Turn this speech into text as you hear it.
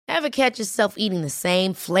Ever catch yourself eating the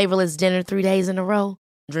same flavorless dinner 3 days in a row?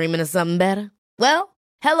 Dreaming of something better? Well,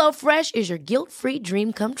 HelloFresh is your guilt-free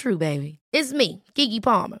dream come true, baby. It's me, Keke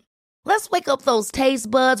Palmer. Let's wake up those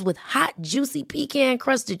taste buds with hot, juicy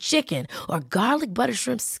pecan-crusted chicken or garlic butter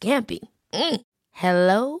shrimp scampi.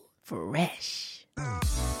 Hello Fresh.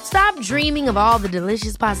 Stop dreaming of all the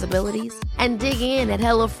delicious possibilities and dig in at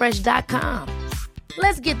HelloFresh.com.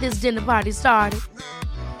 Let's get this dinner party started.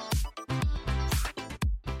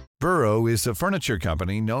 Burrow is a furniture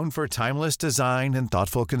company known for timeless design and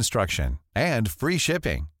thoughtful construction, and free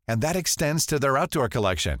shipping, and that extends to their outdoor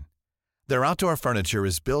collection. Their outdoor furniture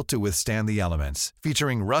is built to withstand the elements,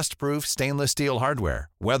 featuring rust-proof stainless steel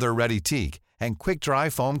hardware, weather-ready teak, and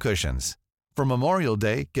quick-dry foam cushions. For Memorial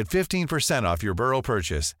Day, get 15% off your Burrow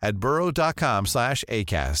purchase at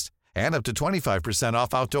burrow.com/ACAST, and up to 25%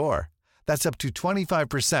 off outdoor. That's up to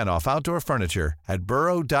 25% off outdoor furniture at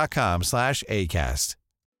burrow.com/ACAST.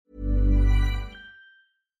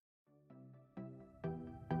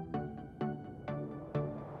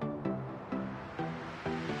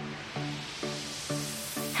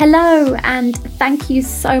 Hello, and thank you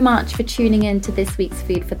so much for tuning in to this week's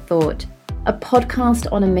Food for Thought, a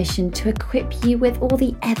podcast on a mission to equip you with all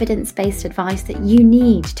the evidence-based advice that you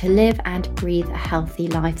need to live and breathe a healthy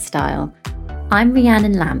lifestyle. I'm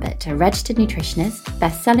Rhiannon Lambert, a registered nutritionist,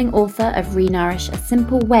 best-selling author of Renourish, A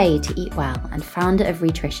Simple Way to Eat Well, and founder of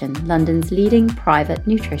Rhitrition, London's leading private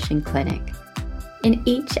nutrition clinic. In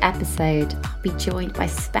each episode, I'll be joined by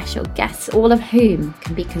special guests, all of whom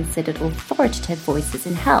can be considered authoritative voices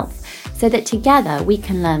in health, so that together we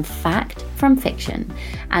can learn fact from fiction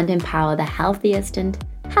and empower the healthiest and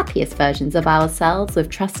happiest versions of ourselves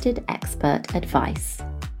with trusted expert advice.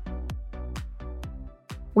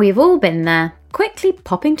 We've all been there, quickly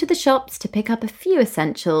popping to the shops to pick up a few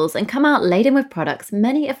essentials and come out laden with products,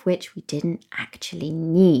 many of which we didn't actually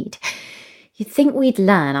need. You'd think we'd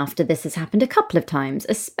learn after this has happened a couple of times,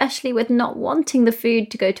 especially with not wanting the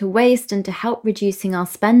food to go to waste and to help reducing our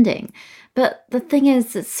spending. But the thing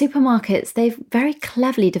is that supermarkets, they've very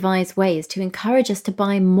cleverly devised ways to encourage us to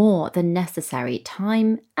buy more than necessary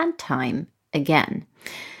time and time again.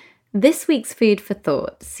 This week's Food for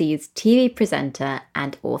Thought sees TV presenter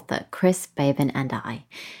and author Chris Babin and I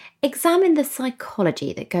examine the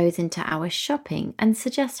psychology that goes into our shopping and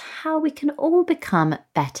suggest how we can all become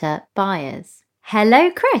better buyers.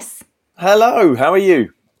 Hello, Chris. Hello, how are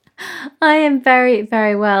you? I am very,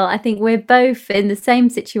 very well. I think we're both in the same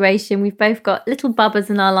situation. We've both got little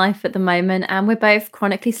bubbers in our life at the moment, and we're both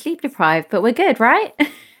chronically sleep deprived, but we're good, right?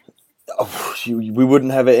 Oh, we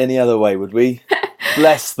wouldn't have it any other way, would we?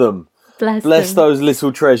 Bless them. Bless those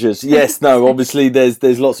little treasures. Yes, no, obviously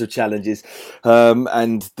there's lots of challenges.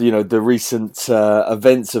 And, you know, the recent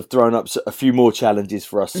events have thrown up a few more challenges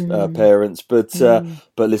for us parents. But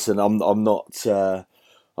listen, I'm not going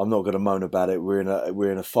to moan about it.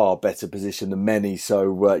 We're in a far better position than many.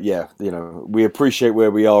 So, yeah, you know, we appreciate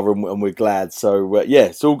where we are and we're glad. So, yeah,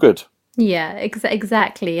 it's all good. Yeah,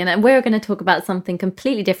 exactly. And we're going to talk about something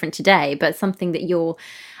completely different today, but something that you're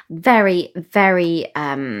very, very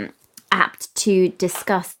apt to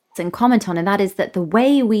discuss and comment on, and that is that the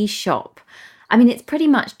way we shop, I mean, it's pretty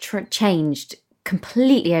much changed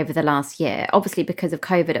completely over the last year. Obviously, because of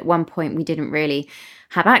COVID, at one point we didn't really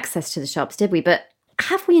have access to the shops, did we? But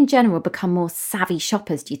have we in general become more savvy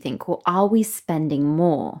shoppers, do you think, or are we spending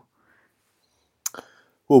more?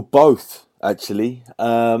 Well, both, actually.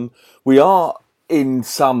 We are, in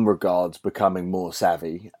some regards, becoming more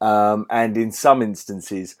savvy. And in some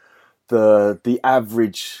instances, the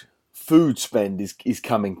average food spend is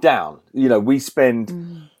coming down. You know, we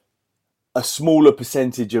spend a smaller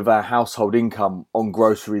percentage of our household income on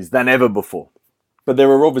groceries than ever before. But there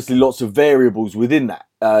are obviously lots of variables within that.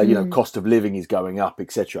 You know, cost of living is going up,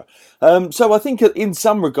 etc. So I think in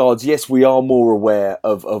some regards, yes, we are more aware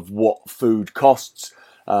of what food costs,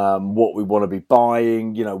 what we want to be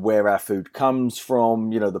buying, you know, where our food comes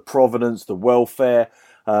from, you know, the provenance, the welfare,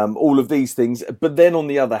 all of these things. But then on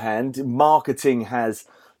the other hand, marketing has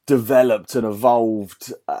developed and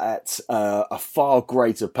evolved at a far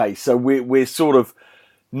greater pace. So we're sort of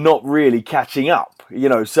not really catching up, you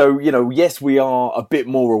know. So, you know, yes, we are a bit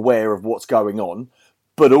more aware of what's going on,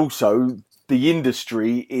 but also the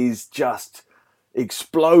industry is just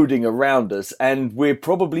exploding around us and we're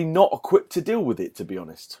probably not equipped to deal with it, to be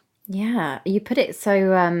honest. Yeah, you put it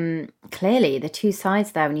so clearly, the two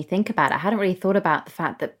sides there when you think about it. I hadn't really thought about the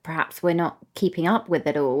fact that perhaps we're not keeping up with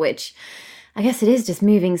it all, which I guess it is just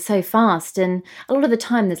moving so fast, and a lot of the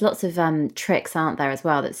time there's lots of tricks, aren't there, as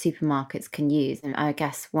well, that supermarkets can use. And I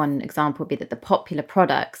guess one example would be that the popular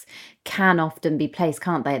products can often be placed,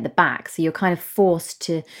 can't they, at the back? So you're kind of forced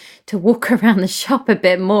to walk around the shop a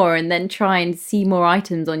bit more and then try and see more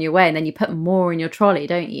items on your way, and then you put more in your trolley,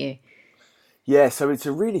 don't you? Yeah, so it's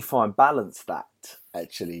a really fine balance, that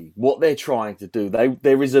actually what they're trying to do.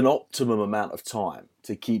 There is an optimum amount of time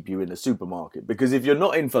to keep you in the supermarket, because if you're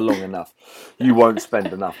not in for long enough, you won't spend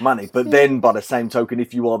enough money. But then by the same token,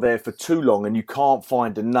 if you are there for too long and you can't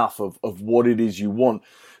find enough of what it is you want,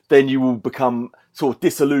 then you will become sort of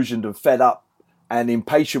disillusioned and fed up and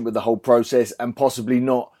impatient with the whole process, and possibly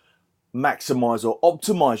not maximize or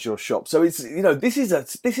optimize your shop. So it's, this is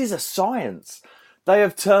a science. They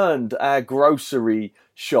have turned our grocery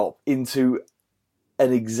shop into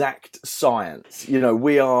an exact science.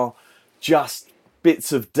 We are just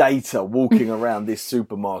bits of data walking around this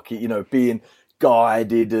supermarket, being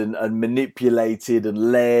guided and manipulated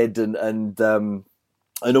and led and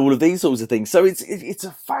all of these sorts of things. So it's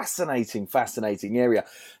a fascinating area.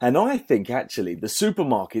 And I think actually the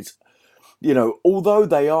supermarkets, although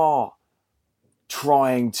they are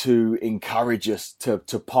trying to encourage us to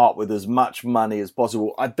part with as much money as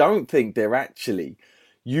possible, I don't think they're actually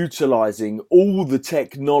utilizing all the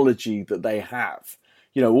technology that they have,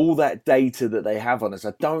 all that data that they have on us.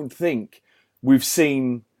 I don't think we've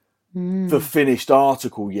seen the finished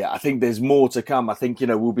article yet. I think there's more to come. I think,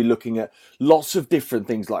 we'll be looking at lots of different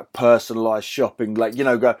things like personalized shopping, like,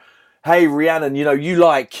 go, hey, Rhiannon, you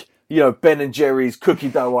like, Ben and Jerry's cookie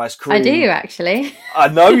dough ice cream. I do, actually. I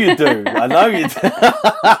know you do.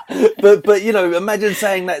 But imagine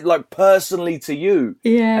saying that like personally to you,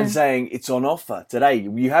 and saying it's on offer today.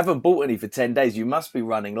 You haven't bought any for 10 days. You must be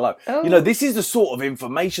running low. Oh. This is the sort of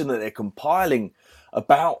information that they're compiling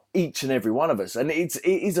about each and every one of us. And it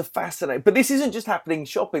is a fascinating, but this isn't just happening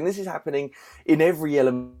shopping. This is happening in every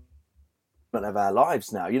element of our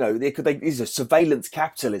lives now. Is a surveillance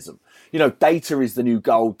capitalism. Data is the new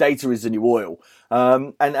gold, data is the new oil.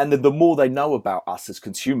 And the more they know about us as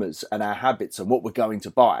consumers and our habits and what we're going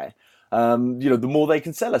to buy, the more they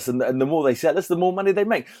can sell us, and the more they sell us, the more money they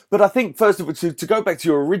make. But I think, first of all, to go back to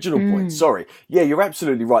your original point, sorry, yeah, you're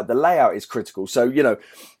absolutely right. The layout is critical. So,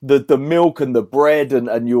 the milk and the bread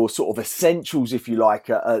and your sort of essentials, if you like,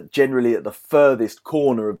 are generally at the furthest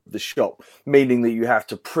corner of the shop, meaning that you have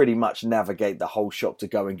to pretty much navigate the whole shop to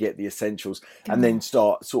go and get the essentials and then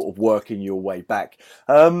start sort of working your way back.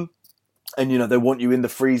 And, they want you in the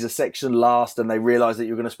freezer section last, and they realise that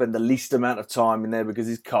you're going to spend the least amount of time in there because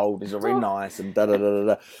it's cold, it's very nice, and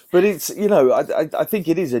da-da-da-da-da. But it's, I think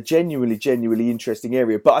it is a genuinely interesting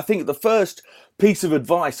area. But I think the first piece of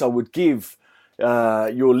advice I would give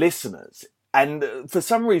your listeners, and for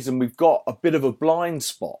some reason we've got a bit of a blind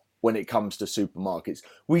spot when it comes to supermarkets.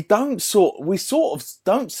 We sort of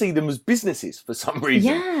don't see them as businesses for some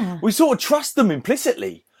reason. Yeah. We sort of trust them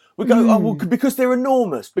implicitly. We go, oh, well, because they're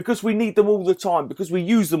enormous, because we need them all the time, because we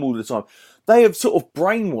use them all the time. They have sort of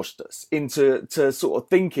brainwashed us into sort of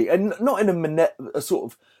thinking, and not in a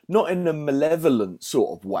malevolent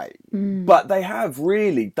sort of way, but they have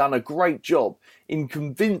really done a great job in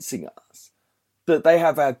convincing us that they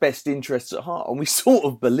have our best interests at heart, and we sort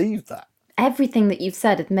of believe that. Everything that you've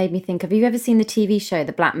said has made me think, have you ever seen the TV show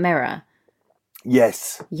The Black Mirror?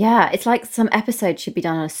 Yes. Yeah, it's like some episode should be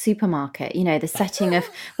done on a supermarket, the setting of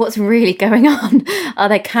what's really going on. Are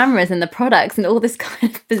there cameras in the products and all this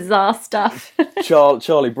kind of bizarre stuff?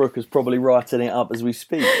 Charlie Brooker's probably writing it up as we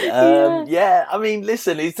speak. Yeah, I mean,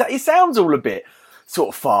 listen, it sounds all a bit sort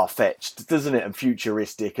of far-fetched, doesn't it? And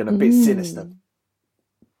futuristic and a bit sinister.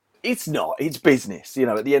 It's not. It's business.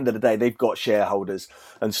 At the end of the day, they've got shareholders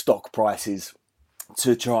and stock prices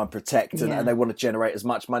to try and protect, and they want to generate as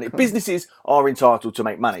much money. Cool. Businesses are entitled to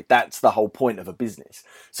make money. That's the whole point of a business.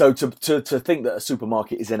 So to think that a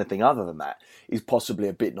supermarket is anything other than that is possibly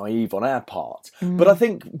a bit naive on our part. But I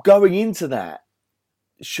think going into that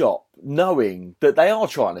shop, knowing that they are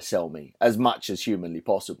trying to sell me as much as humanly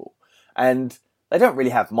possible, and they don't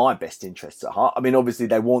really have my best interests at heart. I mean, obviously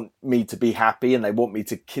they want me to be happy, and they want me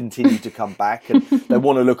to continue to come back, and they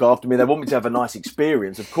want to look after me. They want me to have a nice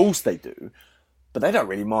experience. Of course they do. But they don't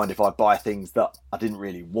really mind if I buy things that I didn't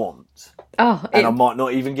really want. And I might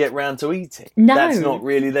not even get round to eating. No. That's not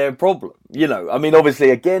really their problem. I mean, obviously,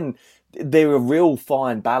 again, there are real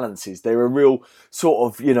fine balances. There are real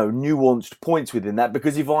sort of, nuanced points within that.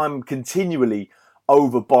 Because if I'm continually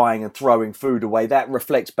overbuying and throwing food away, that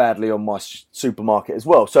reflects badly on my supermarket as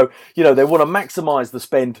well. So, you know, they want to maximize the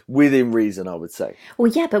spend within reason, I would say. Well,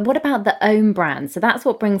 yeah, but what about the own brand? So that's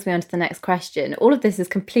what brings me on to the next question. All of this is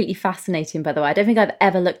completely fascinating, by the way. I don't think I've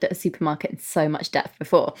ever looked at a supermarket in so much depth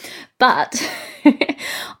before. But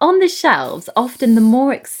on the shelves, often the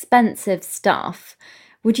more expensive stuff,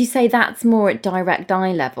 would you say that's more at direct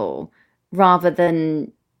eye level rather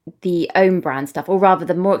than the own brand stuff, or rather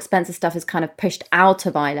the more expensive stuff is kind of pushed out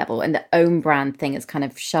of eye level and the own brand thing is kind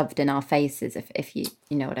of shoved in our faces, if you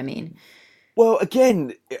know what I mean? Well,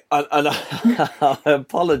 again, and I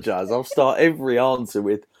apologise, I'll start every answer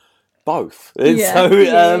with both.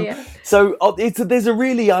 So there's a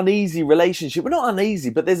really uneasy relationship. Well, not uneasy,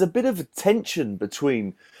 but there's a bit of a tension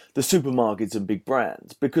between the supermarkets and big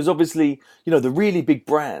brands, because obviously, you know, the really big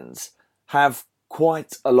brands have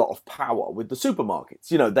quite a lot of power with the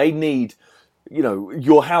supermarkets. You know, they need, you know,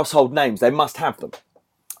 your household names, they must have them.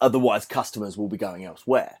 Otherwise, customers will be going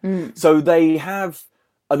elsewhere. So they have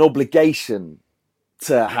an obligation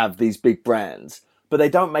to have these big brands, but they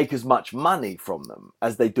don't make as much money from them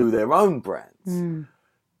as they do their own brands.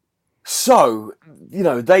 So, you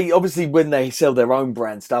know, they obviously, when they sell their own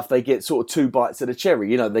brand stuff, they get sort of two bites of the cherry.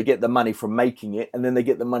 You know, they get the money from making it and then they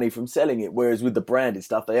get the money from selling it. Whereas with the branded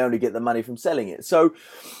stuff, they only get the money from selling it. So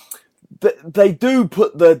they do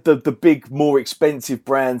put the big, more expensive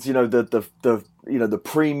brands, you know, the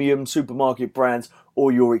premium supermarket brands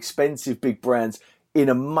or your expensive big brands in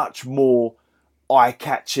a much more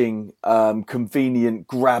eye-catching, convenient,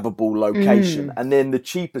 grabbable location. And then the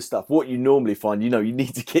cheaper stuff, what you normally find, you know, you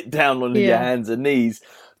need to get down on your hands and knees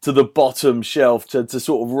to the bottom shelf to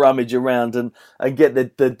sort of rummage around and get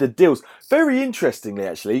the deals. Very interestingly,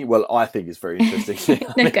 actually, well, I think it's very interesting.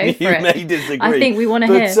 No, go for you it. may disagree. I think we want to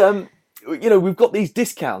hear. You know, we've got these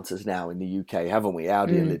discounters now in the UK, haven't we?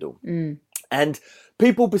 Aldi and Lidl. And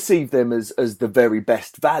people perceive them as the very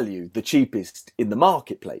best value, the cheapest in the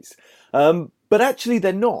marketplace. But actually,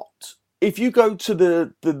 they're not. If you go to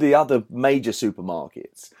the other major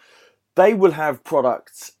supermarkets, they will have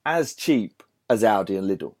products as cheap as Aldi and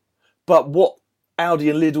Lidl. But what Aldi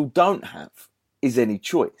and Lidl don't have is any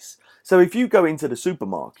choice. So if you go into the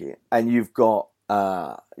supermarket and you've got,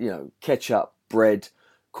 you know, ketchup, bread,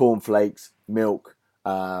 cornflakes, milk,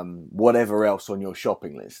 whatever else on your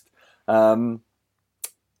shopping list,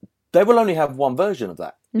 they will only have one version of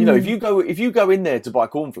that. You know, if you go in there to buy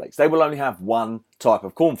cornflakes, they will only have one type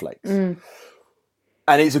of cornflakes. And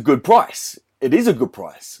it's a good price. It is a good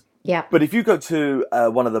price. Yeah. But if you go to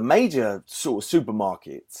one of the major sort of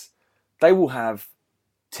supermarkets, they will have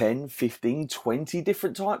 10, 15, 20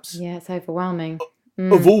 different types. Yeah, it's overwhelming.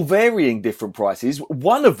 Of all varying different prices,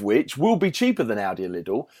 one of which will be cheaper than Aldi and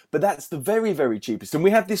Lidl, but that's the very, very cheapest. And we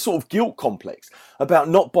have this sort of guilt complex about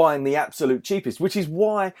not buying the absolute cheapest, which is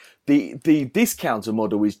why the discounter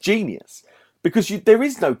model is genius, because there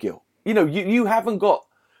is no guilt. You know, you haven't got,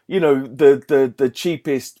 you know, the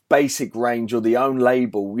cheapest basic range or the own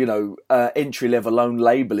label, you know, entry level own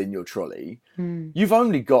label in your trolley. You've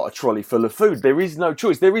only got a trolley full of food. There is no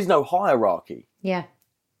choice. There is no hierarchy.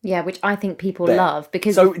 Yeah, which I think people love,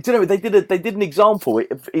 because so do you know they did an example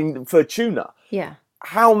for tuna. Yeah.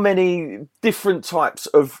 How many different types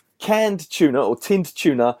of canned tuna or tinned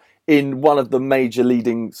tuna in one of the major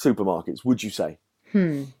leading supermarkets would you say?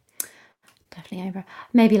 Definitely over.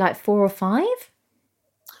 Maybe like 4 or 5?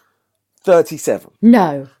 37.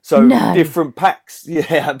 No. So different packs. Yeah,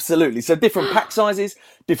 absolutely. So different pack sizes,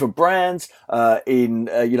 different brands, in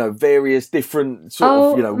you know, various different sort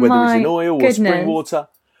of, you know, whether it's in oil or spring water.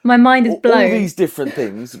 My mind is blown. All these different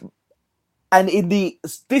things. And in the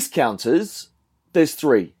discounters, there's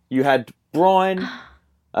 3. You had brine,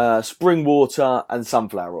 spring water, and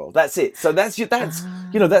sunflower oil. That's it. So that's you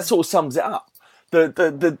know, that sort of sums it up.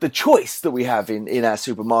 The choice that we have in our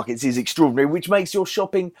supermarkets is extraordinary, which makes your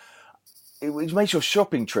shopping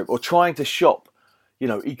trip or trying to shop, you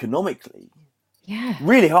know, economically,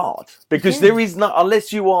 really hard, because there is no,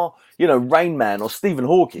 unless you are, you know, Rain Man or Stephen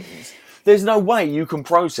Hawking, there's no way you can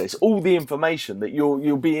process all the information that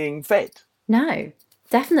you're being fed. No,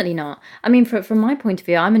 definitely not. I mean, from my point of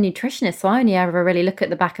view, I'm a nutritionist, so I only ever really look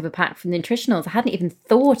at the back of a pack for nutritionals. I hadn't even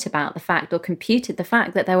thought about the fact or computed the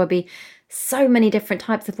fact that there would be so many different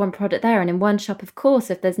types of one product there. And in one shop, of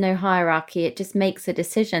course, if there's no hierarchy, it just makes a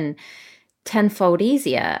decision tenfold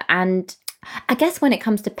easier. And I guess when it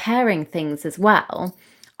comes to pairing things as well,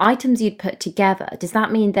 items you'd put together, does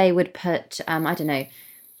that mean they would put, I don't know,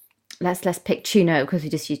 let's pick tuna, because we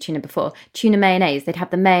just used tuna before. Tuna mayonnaise, they'd have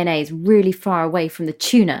the mayonnaise really far away from the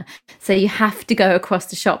tuna. So you have to go across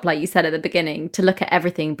the shop, like you said at the beginning, to look at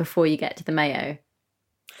everything before you get to the mayo.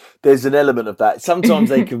 there's an element of that. Sometimes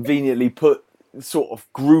they conveniently put sort of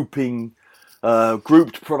grouped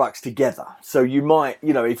products together. So you might,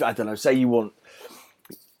 if, I don't know, say you want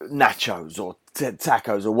nachos or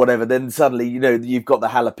tacos or whatever, then suddenly, you've got the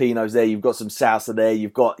jalapenos there, you've got some salsa there,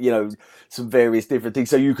 you've got, some various different things.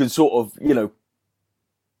 So you can sort of,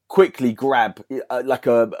 quickly grab like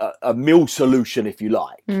a meal solution, if you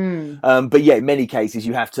like. But yeah, in many cases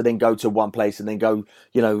you have to then go to one place and then go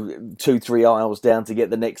 2-3 aisles down to get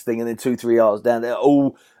the next thing, and then 2-3 aisles down there,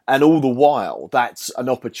 all the while that's an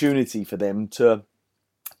opportunity for them to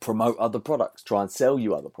promote other products, try and sell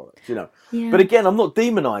you other products, Yeah. But again, I'm not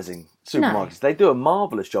demonizing supermarkets. They do a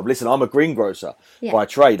marvelous job. Listen, I'm a greengrocer by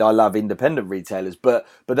trade. I love independent retailers, but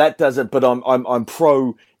that doesn't, but I'm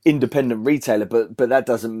pro independent retailer, but that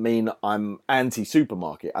doesn't mean I'm anti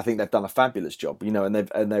supermarket. I think they've done a fabulous job, and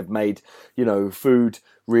they've made, food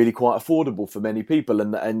really quite affordable for many people,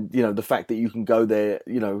 and the fact that you can go there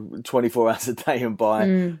 24 hours a day and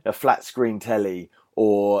buy a flat screen telly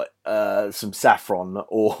or some saffron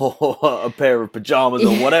or a pair of pajamas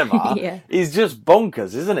or whatever is just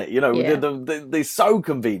bonkers, isn't it? They're so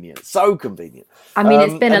convenient. I mean,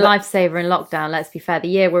 it's been a lifesaver in lockdown. Let's be fair. The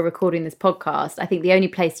year we're recording this podcast, I think the only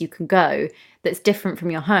place you can go that's different from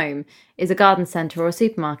your home is a garden centre or a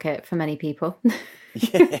supermarket for many people.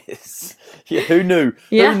 Yes. Yeah, who knew?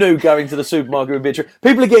 Yeah. Who knew going to the supermarket would be a trick?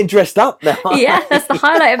 People are getting dressed up now. Yeah, that's the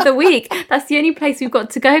highlight of the week. That's the only place we've got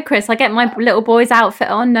to go, Chris. I get my little boy's outfit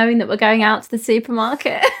on knowing that we're going out to the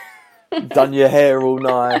supermarket. Done your hair all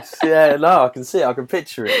nice. Yeah, no, I can see it. I can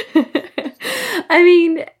picture it. I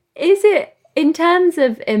mean, is it, in terms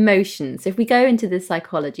of emotions, if we go into the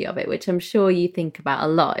psychology of it, which I'm sure you think about a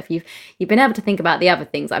lot, if you've been able to think about the other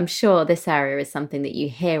things, I'm sure this area is something that you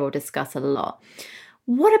hear or discuss a lot.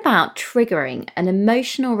 What about triggering an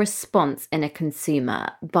emotional response in a consumer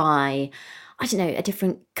by, I don't know, a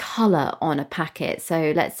different colour on a packet?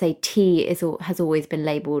 So let's say tea has always been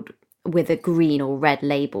labelled with a green or red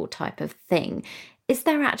label type of thing. Is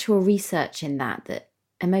there actual research in that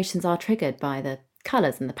emotions are triggered by the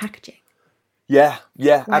colours and the packaging? Yeah,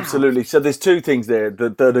 wow. Absolutely. So there's two things there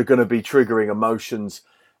that are going to be triggering emotions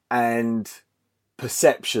and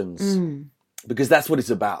perceptions, because that's what it's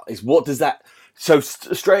about. Is what does that? So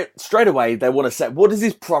straight away they want to say, what does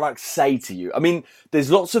this product say to you? I mean, there's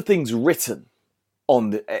lots of things written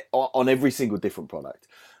on every single different product.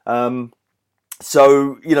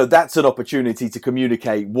 So, that's an opportunity to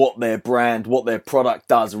communicate what their brand, what their product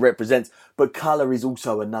does, represents. But colour is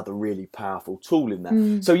also another really powerful tool in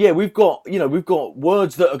that. So, yeah, we've got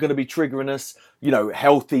words that are going to be triggering us,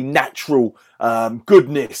 healthy, natural,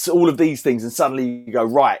 goodness, all of these things. And suddenly you go,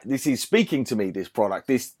 right, this is speaking to me, this product,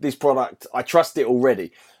 this product, I trust it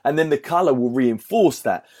already. And then the colour will reinforce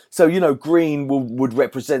that. So, green would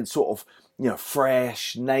represent sort of,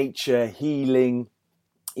 fresh, nature, healing.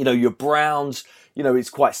 Your browns, it's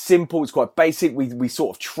quite simple, it's quite basic. We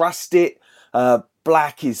sort of trust it.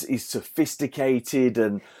 Black is sophisticated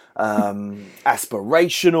and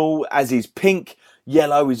aspirational, as is pink.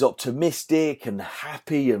 Yellow is optimistic and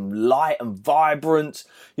happy and light and vibrant.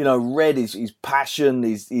 Red is passion,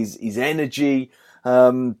 is energy.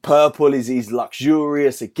 Purple is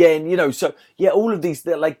luxurious again. So yeah, all of these,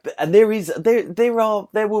 they're like, and there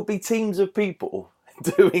will be teams of people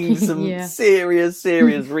doing some serious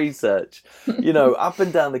research, up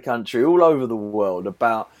and down the country, all over the world,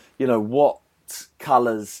 about, what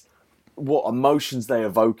colours, what emotions they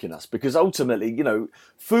evoke in us. Because ultimately,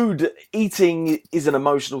 food, eating is an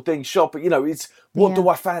emotional thing. Shopping, it's what do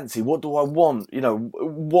I fancy? What do I want?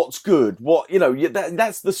 What's good?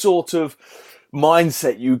 That's the sort of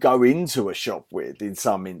mindset you go into a shop with in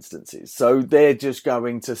some instances. So they're just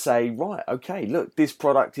going to say, right, okay, look, this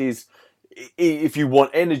product is, if you want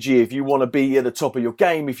energy, if you want to be at the top of your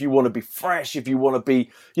game, if you want to be fresh, if you want to be,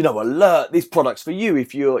 alert, this product's for you.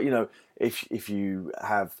 If you're, if you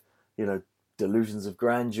have, delusions of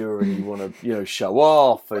grandeur and you want to, show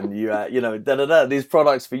off and these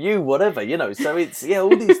products for you, whatever, so it's,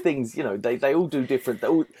 all these things, they all do different,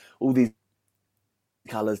 all these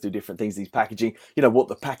colours do different things, these packaging, what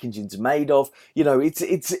the packaging's made of,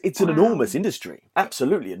 it's an enormous industry,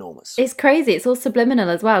 absolutely enormous. It's crazy. It's all subliminal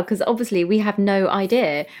as well, because obviously we have no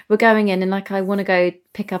idea. We're going in and I want to go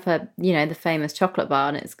pick up the famous chocolate bar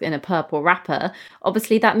and it's in a purple wrapper.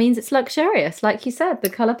 Obviously that means it's luxurious, like you said, the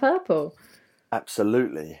colour purple.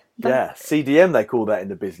 Absolutely. Yeah, CDM they call that in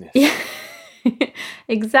the business. Yeah.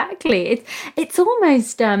 Exactly. It's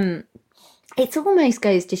almost It almost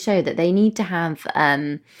goes to show that they need to have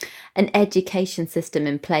an education system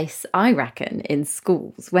in place, I reckon, in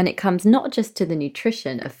schools when it comes not just to the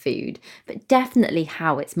nutrition of food, but definitely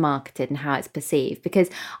how it's marketed and how it's perceived. Because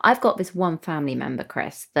I've got this one family member,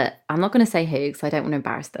 Chris, that I'm not going to say who because I don't want to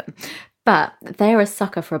embarrass them, but they're a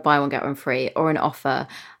sucker for a buy one, get one free or an offer.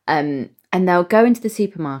 And they'll go into the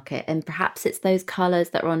supermarket and perhaps it's those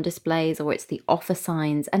colours that are on displays or it's the offer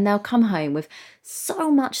signs, and they'll come home with so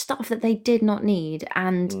much stuff that they did not need,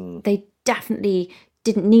 and they definitely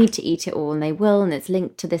didn't need to eat it all, and they will, and it's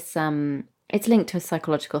linked to this it's linked to a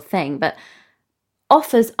psychological thing. But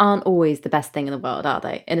offers aren't always the best thing in the world, are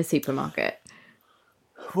they, in a supermarket?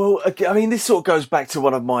 Well, I mean, this sort of goes back to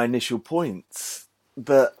one of my initial points,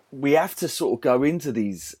 that we have to sort of go into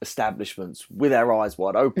these establishments with our eyes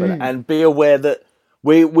wide open and be aware that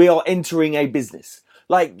we are entering a business.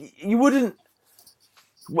 Like, we wouldn't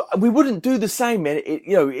do the same,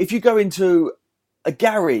 if you go into a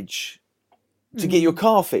garage to get your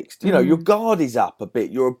car fixed, your guard is up a bit,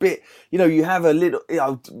 you're a bit, you have a little,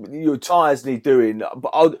 your tyres need doing,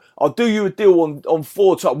 but I'll do you a deal on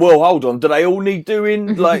 4 tyres. Well, hold on, do they all need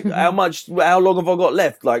doing? Like, how long have I got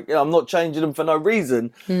left? Like, I'm not changing them for no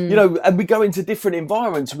reason, and we go into different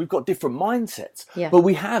environments and we've got different mindsets, but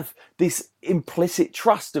we have this implicit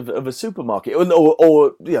trust of a supermarket,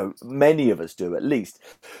 or many of us do at least.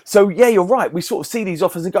 So yeah, you're right, we sort of see these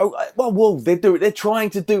offers and go, well, they're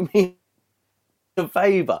trying to do me a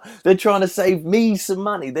favour. They're trying to save me some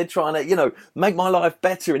money. They're trying to, make my life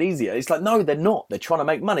better and easier. It's like, no, they're not. They're trying to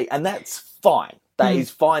make money, and that's fine. That is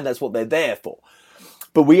fine. That's what they're there for.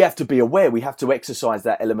 But we have to be aware. We have to exercise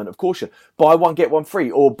that element of caution. Buy one, get one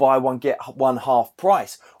free, or buy one, get one half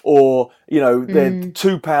price, or they're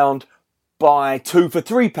 £2, buy 2 for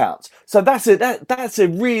 £3. So that's a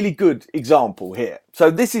really good example here.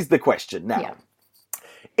 So this is the question now. Yeah.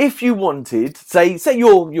 If you wanted, say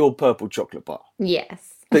your purple chocolate bar.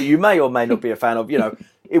 Yes. That you may or may not be a fan of,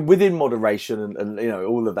 within moderation and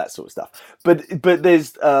all of that sort of stuff. But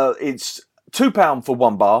there's it's £2 for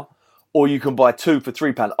one bar, or you can buy 2 for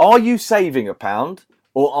 £3. Are you saving £1,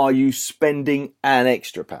 or are you spending an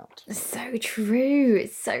extra £1? So true.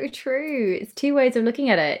 It's so true. It's two ways of looking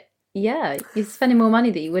at it. Yeah, you're spending more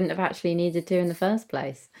money that you wouldn't have actually needed to in the first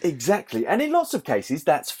place. Exactly. And in lots of cases,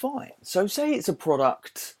 that's fine. So say it's a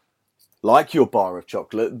product like your bar of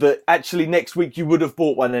chocolate that actually next week you would have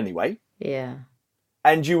bought one anyway. Yeah.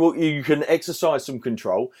 And you can exercise some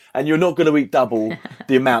control, and you're not going to eat double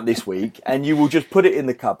the amount this week, and you will just put it in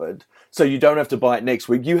the cupboard so you don't have to buy it next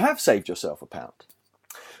week. You have saved yourself £1.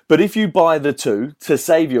 But if you buy the 2 to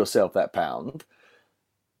save yourself that £1,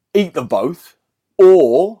 eat them both,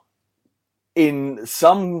 or in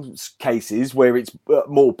some cases where it's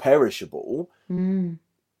more perishable,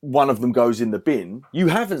 one of them goes in the bin. You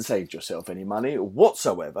haven't saved yourself any money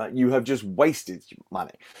whatsoever. You have just wasted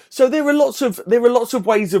money. So there are lots of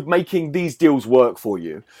ways of making these deals work for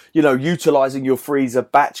you. Utilizing your freezer,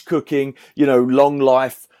 batch cooking,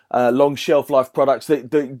 long shelf life products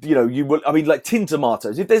that you will. I mean, like tin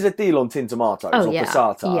tomatoes. If there's a deal on tin tomatoes or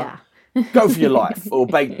passata, go for your life. Or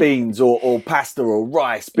baked beans or pasta or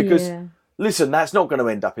rice, because. Yeah. Listen, that's not going to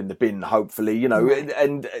end up in the bin, hopefully, and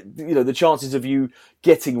the chances of you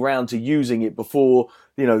getting round to using it before,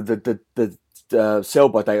 the sell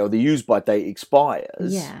by date or the use by date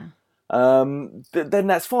expires. Yeah. Then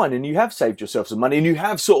that's fine, and you have saved yourself some money, and you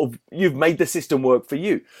have you've made the system work for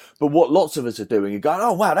you. But what lots of us are doing is going,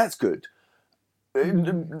 oh wow, that's good,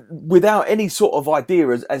 without any sort of idea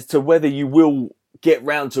as to whether you will get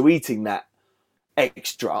round to eating that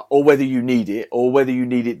extra, or whether you need it, or whether you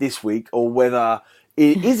need it this week, or whether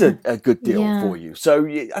it is a good deal for you. So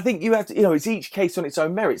I think you have to, it's each case on its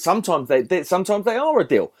own merit. Sometimes they are a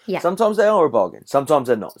deal. Yeah. Sometimes they are a bargain. Sometimes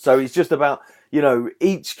they're not. So it's just about,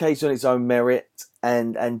 each case on its own merit,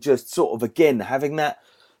 and just sort of, again, having that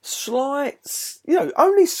slight,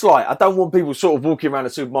 only slight. I don't want people sort of walking around the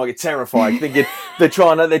supermarket terrified, thinking they're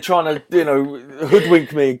trying to,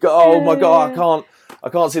 hoodwink me. Oh my God, I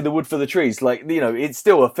can't see the wood for the trees. Like, it's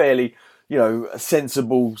still a fairly,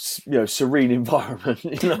 sensible, serene environment.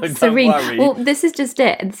 Serene. Don't worry. Well, this is just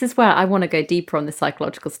it. And this is where I want to go deeper on the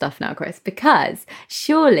psychological stuff now, Chris, because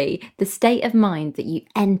surely the state of mind that you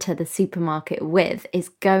enter the supermarket with is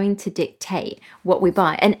going to dictate what we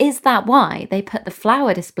buy. And is that why they put the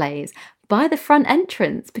flower displays by the front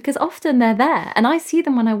entrance? Because often they're there, and I see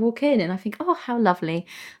them when I walk in and I think, oh, how lovely,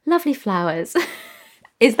 lovely flowers.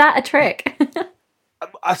 Is that a trick?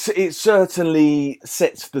 It certainly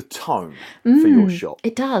sets the tone for your shop.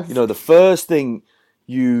 It does. The first thing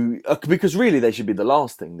because really they should be the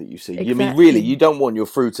last thing that you see. Exactly. I mean, really, you don't want your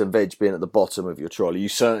fruit and veg being at the bottom of your trolley. You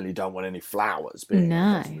certainly don't want any flowers being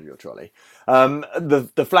at the bottom of your trolley.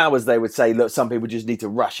 The flowers, they would say, look, some people just need to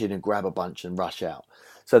rush in and grab a bunch and rush out.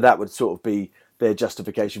 So that would sort of be their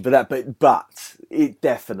justification for that. But it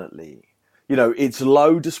definitely, it's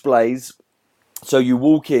low displays. So you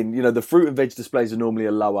walk in, the fruit and veg displays are normally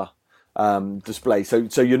a lower display.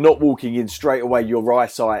 So you're not walking in straight away.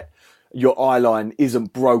 Your eye line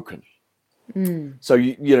isn't broken. So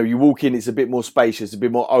you walk in, it's a bit more spacious, a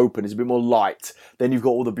bit more open, it's a bit more light. Then you've got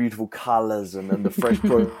all the beautiful colours and the fresh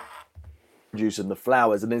produce and the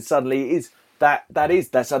flowers, and then suddenly it is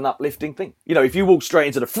that's an uplifting thing. If you walk straight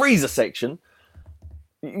into the freezer section,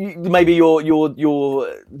 maybe your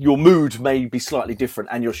mood may be slightly different,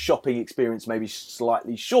 and your shopping experience may be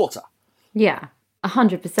slightly shorter. Yeah.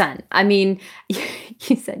 100%. I mean,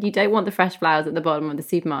 you said you don't want the fresh flowers at the bottom of the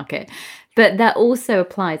supermarket, but that also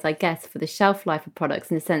applies, I guess, for the shelf life of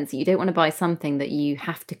products, in the sense that you don't want to buy something that you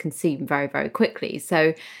have to consume very, very quickly.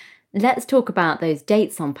 So let's talk about those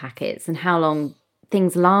dates on packets and how long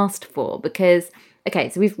things last for, because, okay,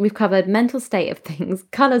 so we've covered mental state of things,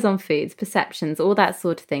 colours on foods, perceptions, all that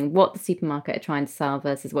sort of thing, what the supermarket are trying to sell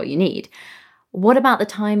versus what you need. What about the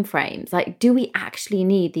time frames? Like, do we actually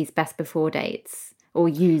need these best before dates, or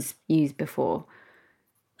use before?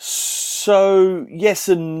 So yes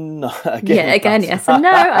and no. Again, yes and no.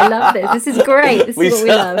 I love this. This is great. This is what we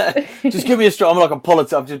love. Just give me a strong. I'm like a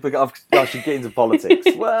politics. I should get into politics.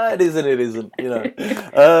 Well, it isn't.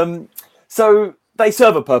 So they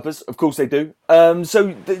serve a purpose, of course they do. And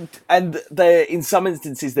they're, in some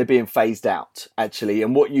instances, they're being phased out, actually.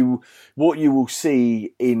 And what you will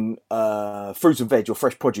see in fruit and veg or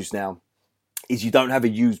fresh produce now is you don't have a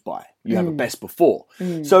use by, you have a best before.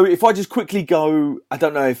 So if I just quickly go, I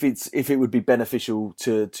don't know if it would be beneficial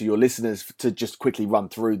to your listeners to just quickly run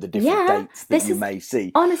through the different dates that you may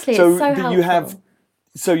see. Honestly, it's so helpful.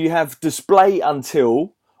 You have display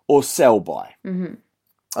until or sell by.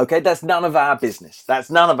 Okay, that's none of our business. That's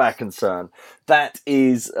none of our concern. That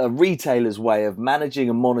is a retailer's way of managing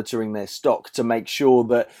and monitoring their stock to make sure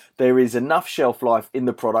that there is enough shelf life in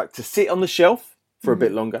the product to sit on the shelf for a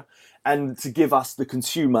bit longer, and to give us, the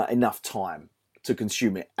consumer, enough time to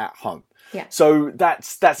consume it at home. Yeah. So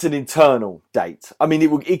that's an internal date. I mean,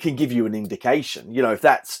 it can give you an indication. If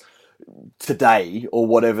that's today or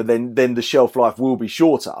whatever, then the shelf life will be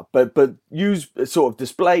shorter. But use sort of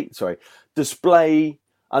display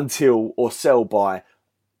until or sell by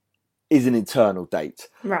is an internal date.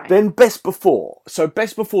 Right. Then best before. So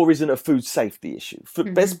best before isn't a food safety issue.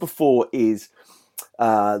 Best before is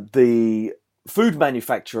the food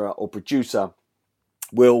manufacturer or producer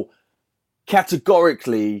will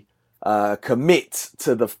categorically commit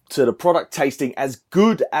to the product tasting as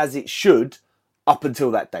good as it should up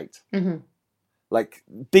until that date. Like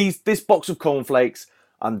this box of cornflakes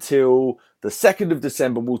until the 2nd of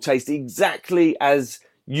December will taste exactly as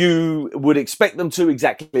you would expect them to,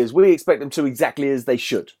 exactly as we expect them to, exactly as they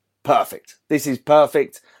should. Perfect. This is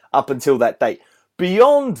perfect up until that date.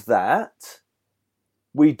 Beyond that,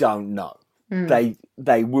 we don't know. They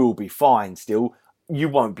will be fine still. You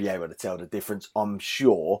won't be able to tell the difference, I'm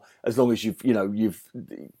sure, as long as you've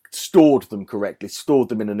stored them correctly, stored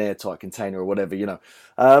them in an airtight container or whatever,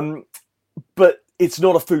 But it's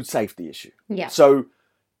not a food safety issue. Yeah. So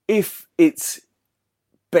if it's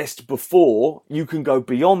best before, you can go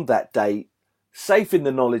beyond that date, safe in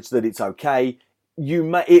the knowledge that it's okay.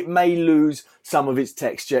 It may lose some of its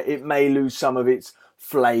texture, it may lose some of its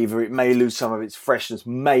flavour, it may lose some of its freshness,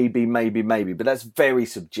 maybe, but that's very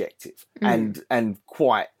subjective and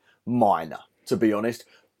quite minor, to be honest,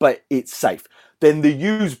 but it's safe. Then the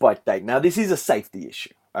use by date. Now, this is a safety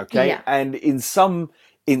issue, okay? Yeah. And in some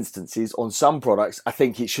instances, on some products, I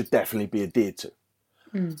think it should definitely be adhered to.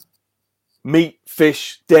 Meat,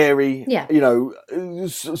 fish, dairy,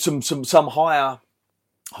 some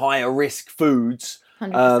higher risk foods.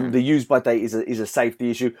 The use by date is a safety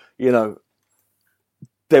issue.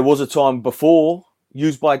 There was a time before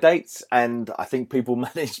use by dates, and I think people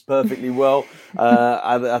managed perfectly well.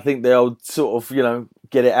 I think they'll sort of,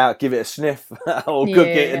 get it out, give it a sniff, or cook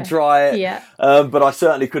it and try it. Yeah. But I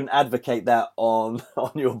certainly couldn't advocate that on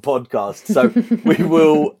your podcast. So we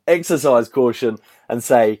will exercise caution and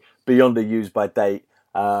say beyond a use by date,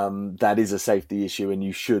 that is a safety issue, and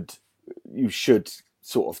you should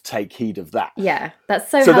sort of take heed of that. Yeah, that's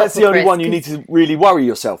so helpful, that's the only Chris, one you need to really worry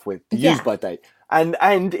yourself with, the use by date.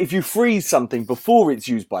 And if you freeze something before its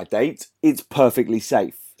use by date, it's perfectly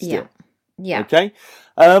safe still. Yeah. Okay?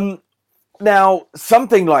 Now,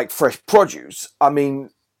 something like fresh produce, I mean,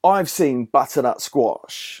 I've seen butternut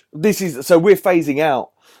squash. So we're phasing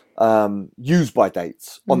out use by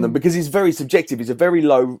dates on them because it's very subjective. It's a very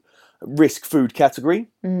low risk food category.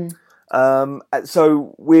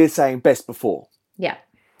 So we're saying best before. Yeah.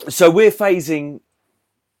 So we're phasing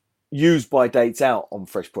use by dates out on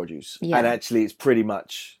fresh produce, and actually it's pretty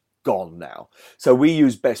much gone now. So we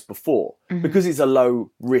use best before because it's a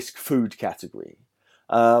low risk food category.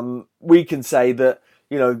 We can say that,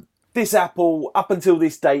 you know, this apple up until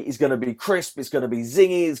this date is going to be crisp, it's going to be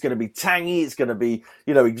zingy, it's going to be tangy, it's going to be,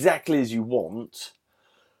 you know, exactly as you want.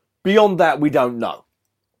 Beyond that, we don't know.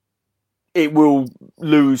 It will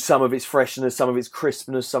lose some of its freshness, some of its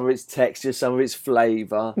crispness, some of its texture, some of its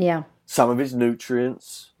flavour, some of its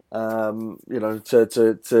nutrients, you know,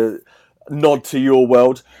 to nod to your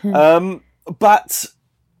world. But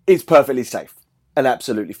it's perfectly safe and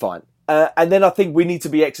absolutely fine. And then I think we need to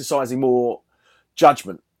be exercising more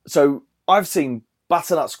judgment. So I've seen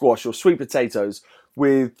butternut squash or sweet potatoes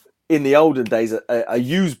with, in the olden days, a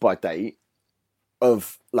use by date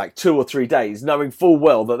of like 2 or 3 days, knowing full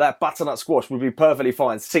well that butternut squash would be perfectly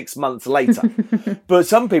fine 6 months later. But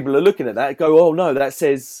some people are looking at that and go, oh no, that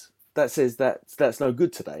says that's no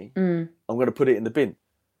good today. I'm going to put it in the bin.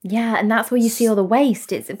 Yeah, and that's where you see all the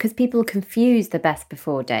waste. It's because people confuse the best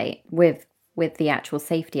before date with the actual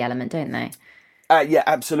safety element, don't they? Yeah,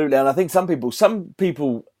 absolutely. And I think some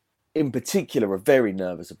people in particular are very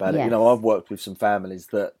nervous about it. Yes. You know, I've worked with some families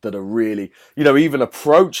that are really, you know, even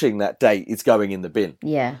approaching that date, it's going in the bin.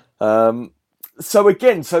 Yeah. So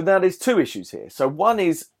now there's 2 issues here. So one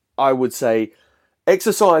is, I would say,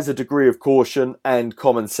 exercise a degree of caution and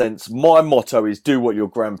common sense. My motto is do what your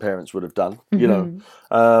grandparents would have done, you know,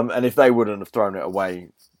 and if they wouldn't have thrown it away,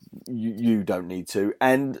 you don't need to.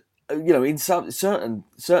 And, you know, in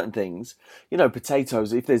certain things, you know,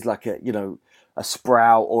 potatoes, if there's like a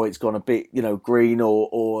sprout or it's gone a bit, you know, green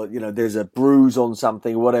or, you know, there's a bruise on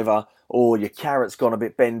something or whatever, or your carrot's gone a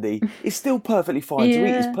bit bendy, it's still perfectly fine to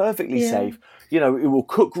eat. It's perfectly safe. You know, it will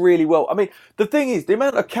cook really well. I mean, the thing is, the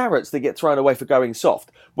amount of carrots that get thrown away for going soft,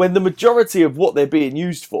 when the majority of what they're being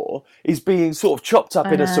used for is being sort of chopped up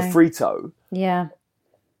in a sofrito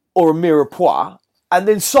or a mirepoix and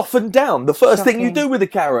then softened down. The first thing you do with a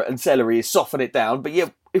carrot and celery is soften it down. But yeah,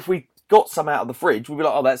 if we got some out of the fridge, we'd be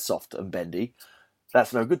like, oh, that's soft and bendy.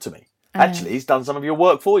 That's no good to me. Actually, he's done some of your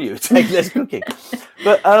work for you. Take less cooking.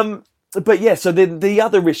 But yeah, so then the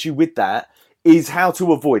other issue with that is how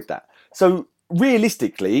to avoid that. So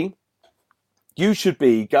realistically, you should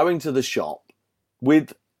be going to the shop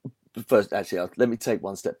with first. Actually, let me take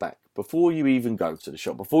one step back. Before you even go to the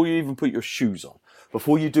shop, before you even put your shoes on,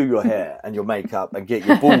 before you do your hair and your makeup and get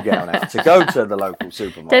your ball gown out to go to the local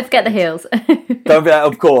supermarket. Don't forget the heels. Don't forget,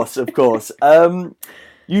 of course.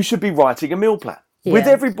 You should be writing a meal plan with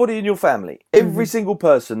everybody in your family. Every single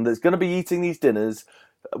person that's going to be eating these dinners,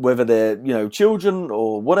 whether they're, you know, children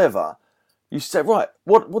or whatever. You say, right,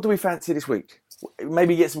 what do we fancy this week?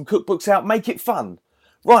 Maybe get some cookbooks out, make it fun.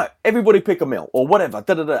 Right, everybody pick a meal or whatever,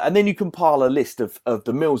 and then you compile a list of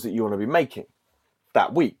the meals that you want to be making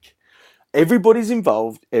that week. Everybody's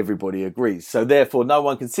involved, everybody agrees. So therefore, no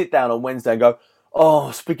one can sit down on Wednesday and go,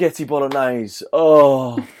 oh, spaghetti bolognese,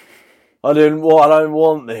 oh, I don't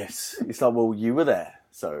want this. It's like, well, you were there.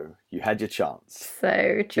 So you had your chance.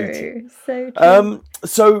 So true. So true.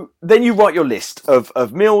 So then you write your list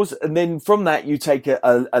of meals, and then from that you take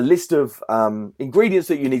a list of ingredients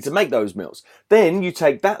that you need to make those meals. Then you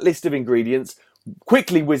take that list of ingredients,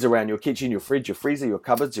 quickly whiz around your kitchen, your fridge, your freezer, your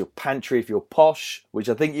cupboards, your pantry if you're posh, which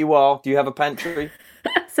I think you are. Do you have a pantry?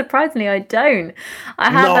 Surprisingly, I don't.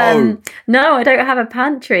 I have no, I don't have a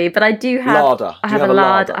pantry, but I do have larder. I have a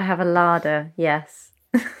larder. I have a larder. Yes.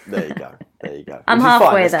 There you go. I'm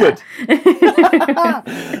halfway there.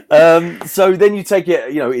 Good. So then you take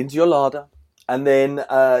it, you know, into your larder, and then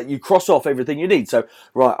you cross off everything you need. So,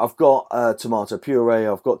 right, I've got tomato puree,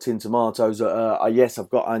 I've got tinned tomatoes. Yes, I've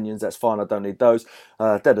got onions. That's fine. I don't need those.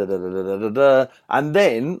 And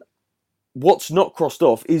then what's not crossed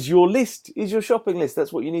off is your list, is your shopping list.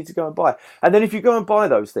 That's what you need to go and buy. And then if you go and buy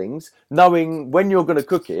those things, knowing when you're going to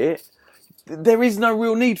cook it, there is no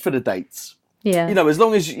real need for the dates. Yeah. You know, as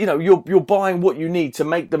long as, you know, you're buying what you need to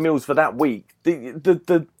make the meals for that week,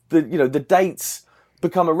 the dates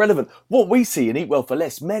become irrelevant. What we see in Eat Well for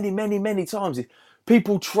Less many times is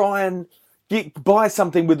people try and buy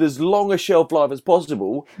something with as long a shelf life as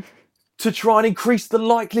possible to try and increase the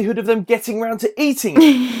likelihood of them getting around to eating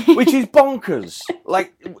it, which is bonkers.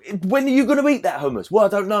 Like, when are you going to eat that hummus? Well, I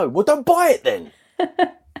don't know. Well, don't buy it then.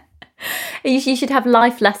 You should have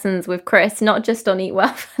life lessons with Chris, not just on Eat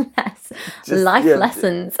Well for Less.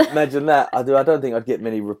 Lessons. Imagine that. I don't think I'd get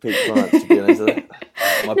many repeat clients, to be honest.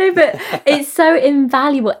 No, but it's so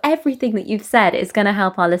invaluable. Everything that you've said is going to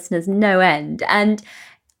help our listeners no end. And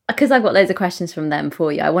because I've got loads of questions from them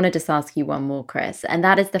for you, I want to just ask you one more, Chris. And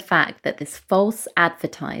that is the fact that this false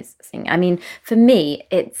advertising, I mean, for me,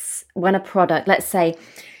 it's when a product, let's say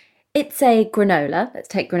it's a granola. Let's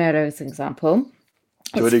take granola as an example.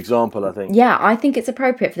 Good example, I think. Yeah, I think it's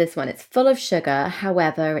appropriate for this one. It's full of sugar.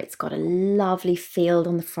 However, it's got a lovely field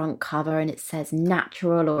on the front cover and it says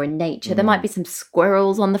natural or in nature. There might be some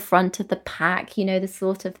squirrels on the front of the pack, you know, this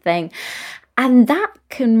sort of thing. And that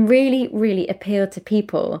can really, really appeal to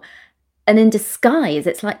people. And in disguise,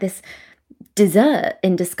 it's like this dessert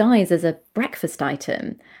in disguise as a breakfast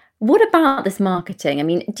item. What about this marketing? I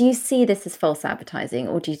mean, do you see this as false advertising,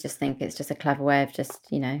 or do you just think it's just a clever way of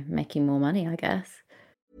just, you know, making more money, I guess?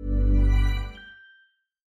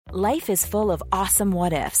 Life is full of awesome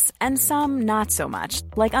what-ifs, and some not so much,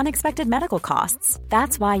 like unexpected medical costs.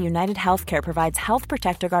 That's why United Healthcare provides Health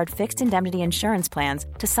Protector Guard fixed indemnity insurance plans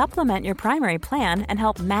to supplement your primary plan and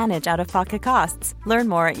help manage out-of-pocket costs. Learn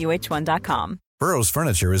more at uh1.com. Burrow's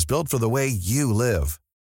furniture is built for the way you live.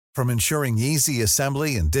 From ensuring easy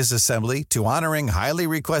assembly and disassembly to honoring highly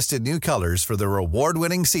requested new colors for their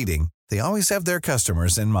award-winning seating, they always have their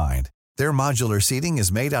customers in mind. Their modular seating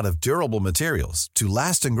is made out of durable materials to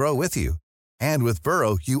last and grow with you. And with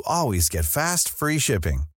Burrow, you always get fast, free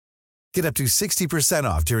shipping. Get up to 60%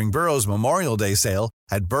 off during Burrow's Memorial Day sale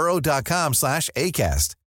at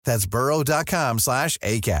burrow.com/ACAST. That's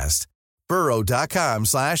burrow.com/ACAST.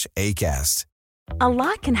 burrow.com/ACAST. A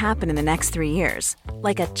lot can happen in the next 3 years.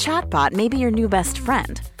 Like a chatbot may be your new best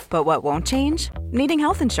friend. But what won't change? Needing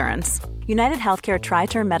health insurance. United Healthcare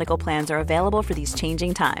Tri-Term Medical Plans are available for these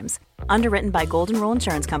changing times. Underwritten by Golden Rule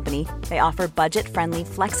Insurance Company, they offer budget-friendly,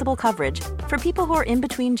 flexible coverage for people who are in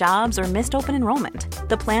between jobs or missed open enrollment.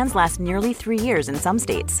 The plans last nearly 3 years in some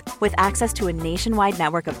states, with access to a nationwide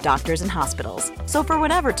network of doctors and hospitals. So for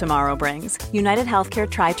whatever tomorrow brings, United Healthcare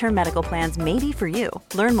Tri-Term Medical Plans may be for you.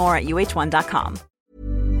 Learn more at uh1.com.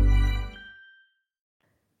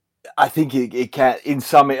 I think it can, in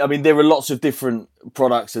some, I mean, there are lots of different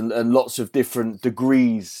products and lots of different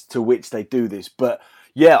degrees to which they do this. But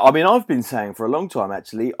yeah, I mean, I've been saying for a long time,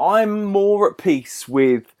 actually, I'm more at peace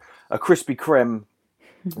with a Krispy Kreme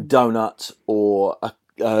donut or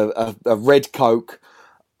a Red Coke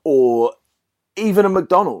or even a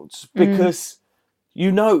McDonald's because,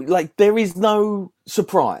 you know, like there is no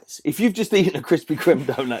surprise. If you've just eaten a Krispy Kreme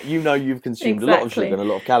donut, you know you've consumed a lot of sugar and a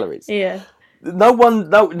lot of calories. Yeah. No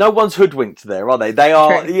one's hoodwinked there, are they? They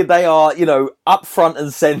are, you know, up front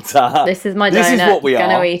and centre. This is my donut. This is what we are.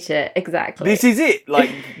 Gonna eat it. Exactly. This is it.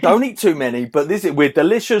 Like, don't eat too many, but we're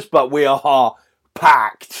delicious, but we are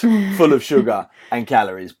packed full of sugar and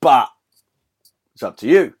calories. But it's up to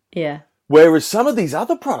you. Yeah. Whereas some of these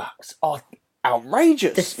other products are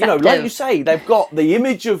outrageous. Deceptive. You know, like you say, they've got the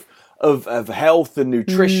image of health and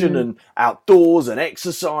nutrition and outdoors and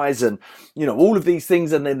exercise and, you know, all of these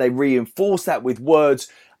things. And then they reinforce that with words.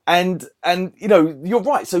 And you know, you're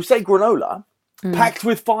right. So say granola packed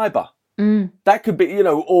with fiber. That could be, you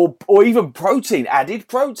know, or even protein, added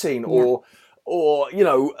protein or, you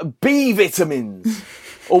know, B vitamins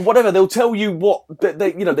or whatever. They'll tell you what,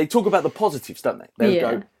 you know, they talk about the positives, don't they? They'll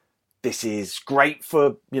go, this is great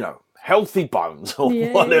for, you know, healthy bones or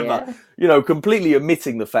whatever, you know, completely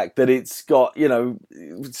omitting the fact that it's got, you know,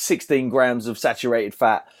 16 grams of saturated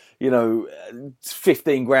fat, you know,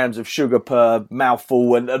 15 grams of sugar per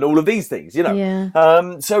mouthful and all of these things, you know.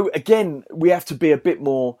 Yeah. So again, we have to be a bit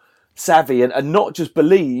more savvy and not just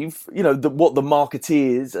believe, you know, what the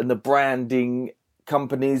marketeers and the branding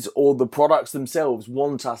companies or the products themselves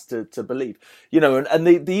want us to believe, you know, and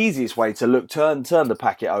the easiest way to turn the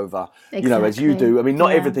packet over, you know, as you do. I mean,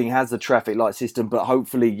 not everything has the traffic light system, but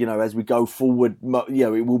hopefully, you know, as we go forward, you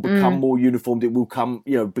know, it will become more uniformed. It will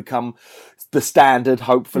become the standard,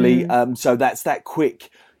 hopefully. So that's that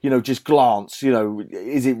quick, you know, just glance, you know,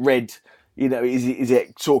 is it red? You know, is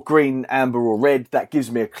it sort of green, amber or red? That gives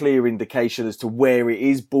me a clear indication as to where it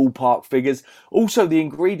is, ballpark figures. Also the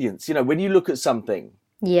ingredients, you know, when you look at something.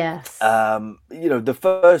 Yes. You know, the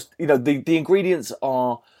first, you know, the ingredients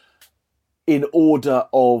are in order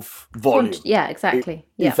of volume. Yeah, exactly.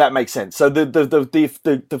 If that makes sense. So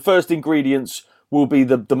the first ingredients will be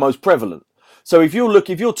the most prevalent. So if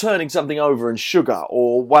you're turning something over in sugar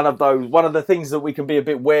or one of the things that we can be a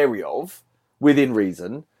bit wary of within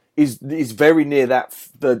reason is very near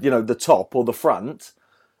the top or the front,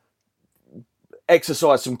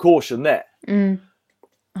 exercise some caution there.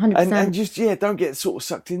 100%. And just, don't get sort of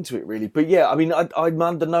sucked into it, really. But yeah, I mean, I'm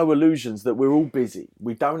under no illusions that we're all busy.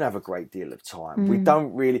 We don't have a great deal of time. We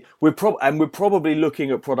don't really. We're probably looking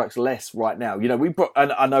at products less right now. You know,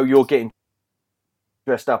 and I know you're getting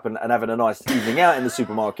dressed up and having a nice evening out in the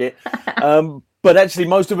supermarket. But actually,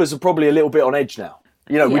 most of us are probably a little bit on edge now.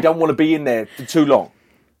 You know, we don't want to be in there for too long.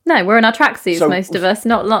 No, we're in our tracksuits, most of us.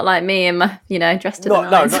 Not like me and my, dressed to the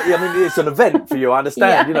nines. I mean, it's an event for you. I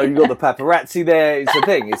understand. You know, you've got the paparazzi there. It's a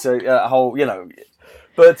thing. It's a whole,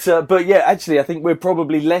 But yeah, actually, I think we're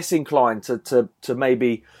probably less inclined to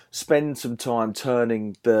maybe spend some time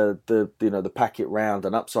turning the packet round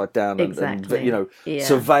and upside down and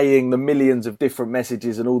surveying the millions of different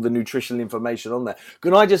messages and all the nutritional information on there.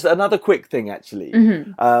 Can I just another quick thing actually?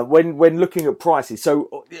 When looking at prices,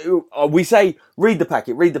 so we say read the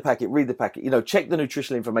packet. Check the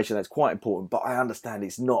nutritional information. That's quite important. But I understand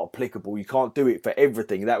it's not applicable. You can't do it for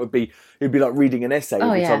everything. It'd be like reading an essay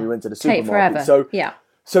every time we went to the supermarket. Take forever.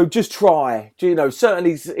 So just try,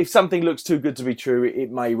 certainly if something looks too good to be true,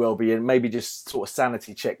 it may well be, and maybe just sort of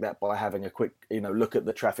sanity check that by having a quick, look at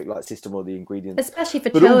the traffic light system or the ingredients. Especially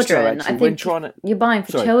for children. I think you're buying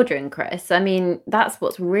for children, Chris. I mean, that's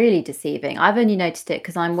what's really deceiving. I've only noticed it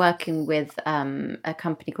because I'm working with a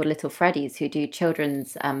company called Little Freddy's who do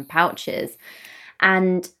children's pouches.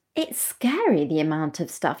 And it's scary, the amount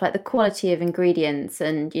of stuff, like the quality of ingredients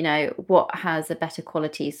and, what has a better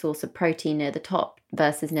quality source of protein near the top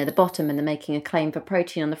versus near the bottom, and they're making a claim for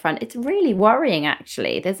protein on the front. It's really worrying,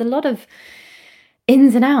 actually. There's a lot of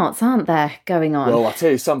ins and outs, aren't there, going on? Well, I'll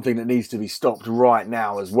tell you something that needs to be stopped right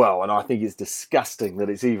now as well, and I think it's disgusting that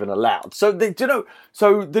it's even allowed. So,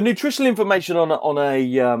 the nutritional information on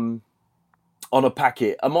a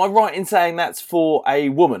packet, am I right in saying that's for a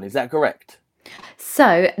woman? Is that correct?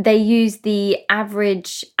 So they use the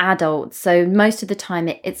average adult. So most of the time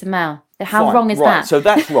it's a male. How wrong is that? So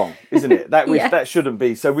that's wrong, isn't it? That shouldn't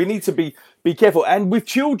be. So we need to be careful. And with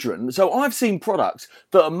children, so I've seen products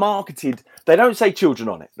that are marketed. They don't say children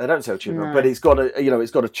on it. They don't say children, but it's got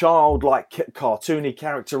a childlike cartoony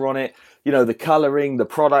character on it. The colouring, the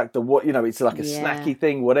product, it's like a snacky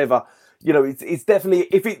thing, whatever. It's definitely,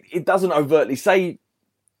 if it doesn't overtly say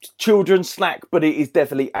children's snack, but it is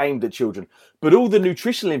definitely aimed at children. But all the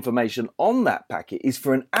nutritional information on that packet is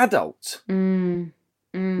for an adult,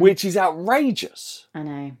 which is outrageous. I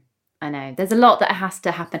know. There's a lot that has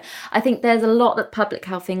to happen. I think there's a lot that Public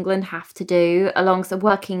Health England have to do, alongside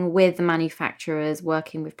working with the manufacturers,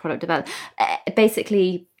 working with product development.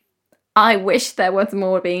 Basically, I wish there was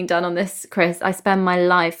more being done on this, Chris. I spend my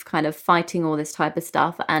life kind of fighting all this type of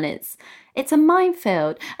stuff, and it's a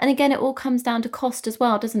minefield. And again, it all comes down to cost as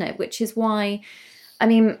well, doesn't it? Which is why, I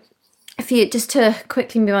mean, just to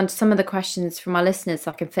quickly move on to some of the questions from our listeners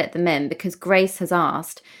so I can fit them in, because Grace has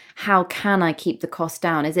asked, how can I keep the cost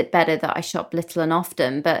down? Is it better that I shop little and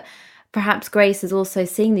often? But perhaps Grace is also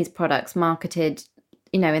seeing these products marketed,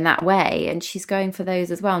 in that way, and she's going for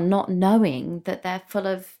those as well, not knowing that they're full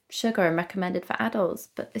of sugar and recommended for adults.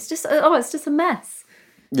 But it's just a mess.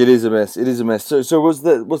 It is a mess. So what's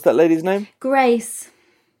that lady's name? Grace.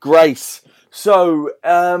 So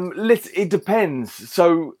it depends.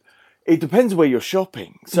 So it depends where you're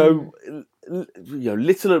shopping. So there's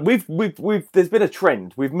been a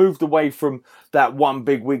trend. We've moved away from that one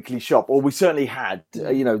big weekly shop, or we certainly had.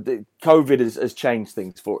 COVID has changed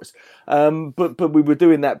things for us. But we were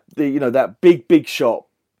doing that. That big shop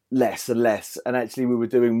less and less, and actually we were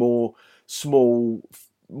doing more small,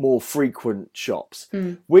 more frequent shops,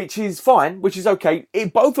 which is fine, which is okay.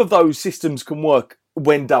 Both of those systems can work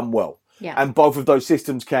when done well, and both of those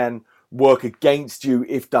systems can work against you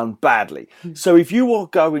if done badly. So if you are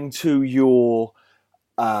going to your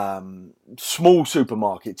small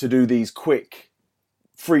supermarket to do these quick,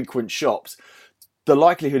 frequent shops, the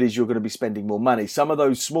likelihood is you're going to be spending more money. Some of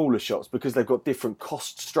those smaller shops, because they've got different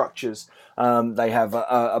cost structures, they have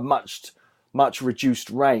a much reduced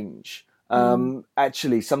range.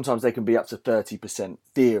 Actually, sometimes they can be up to 30%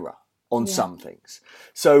 dearer on some things.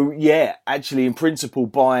 So actually, in principle,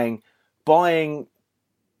 buying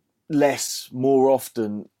less more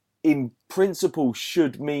often, in principle,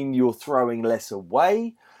 should mean you're throwing less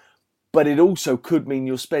away, but it also could mean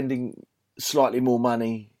you're spending slightly more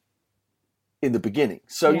money in the beginning.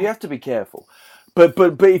 So you have to be careful. But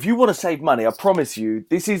if you want to save money, I promise you,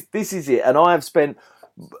 this is it. And I have spent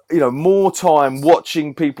more time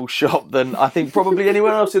watching people shop than I think probably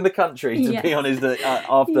anyone else in the country, to be honest,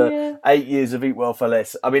 after 8 years of Eat Well for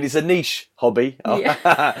Less. I mean, it's a niche hobby, but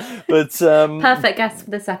perfect guest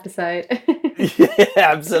for this episode. Yeah,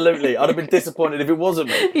 absolutely. I'd have been disappointed if it wasn't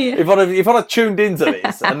me. If I'd have tuned into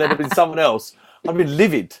this and there'd have been someone else, I'd been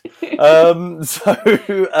livid.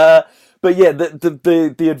 But yeah,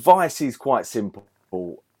 the advice is quite simple.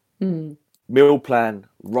 Meal plan,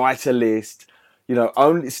 write a list.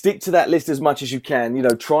 Only stick to that list as much as you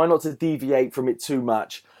can. Try not to deviate from it too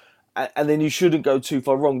much, and then you shouldn't go too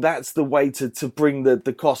far wrong. That's the way to bring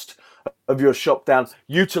the cost of your shop down.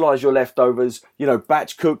 Utilize your leftovers.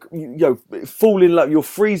 Batch cook. Fall in love. Your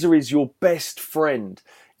freezer is your best friend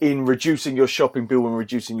in reducing your shopping bill and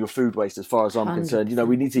reducing your food waste, as far as I'm concerned.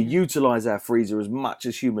 We need to utilize our freezer as much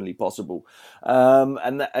as humanly possible.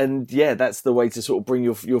 And that's the way to sort of bring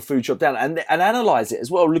your food shop down and analyze it as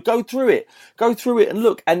well. Go through it and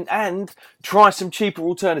look and try some cheaper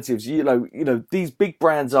alternatives. These big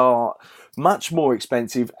brands are much more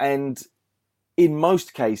expensive, and in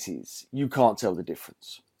most cases, you can't tell the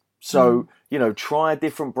difference. So, try a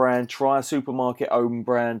different brand, try a supermarket owned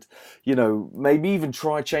brand, maybe even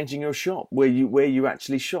try changing your shop where you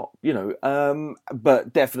actually shop,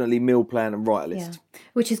 but definitely meal plan and write a list. Yeah.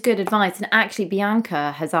 Which is good advice. And actually,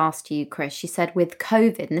 Bianca has asked you, Chris, she said with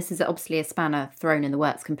COVID, and this is obviously a spanner thrown in the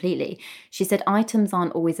works completely. She said items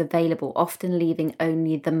aren't always available, often leaving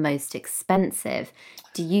only the most expensive.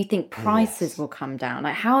 Do you think prices will come down?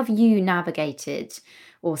 Like, how have you navigated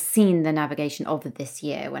or seen the navigation of this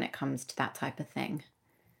year when it comes to that type of thing?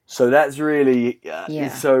 So that's really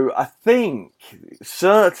So I think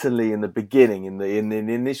certainly in the beginning, in the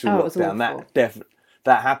initial lockdown,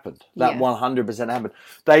 that happened. That 100% happened.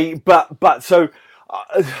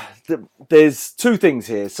 There's two things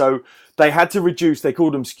here. So they had to reduce. They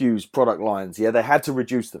called them SKUs, product lines. Yeah, they had to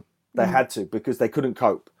reduce them. They had to, because they couldn't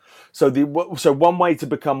cope. So one way to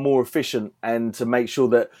become more efficient and to make sure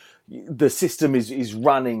that the system is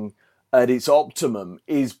running at its optimum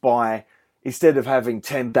is by, instead of having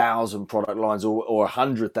 10,000 product lines or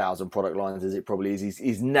 100,000 product lines, as it probably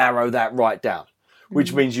is narrow that right down,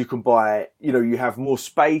 which means you can buy, you have more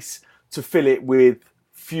space to fill it with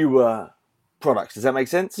fewer products. Does that make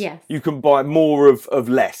sense? Yes. You can buy more of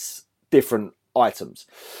less different items.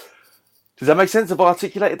 Does that make sense? Have I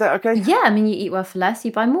articulated that okay? Yeah, I mean, you eat well for less,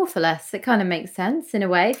 you buy more for less. It kind of makes sense in a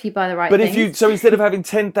way if you buy the right things. So instead of having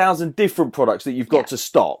 10,000 different products that you've got to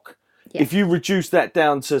stock, if you reduce that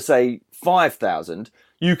down to, say, 5,000,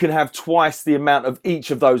 you can have twice the amount of each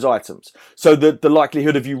of those items. So the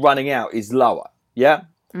likelihood of you running out is lower. Yeah?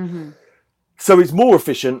 Mm-hmm. So it's more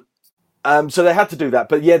efficient. So they had to do that.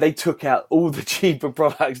 But they took out all the cheaper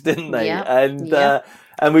products, didn't they? Yeah.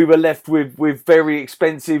 And we were left with very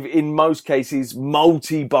expensive, in most cases,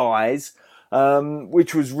 multi-buys,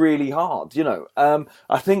 which was really hard,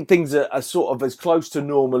 I think things are sort of as close to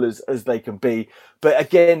normal as they can be. But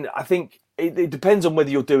again, I think it depends on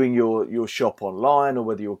whether you're doing your shop online or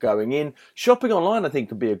whether you're going in. Shopping online, I think,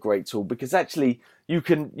 can be a great tool, because actually you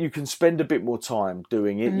can spend a bit more time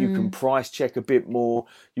doing it. You can price check a bit more.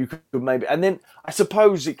 You could maybe, and then I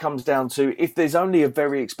suppose it comes down to, if there's only a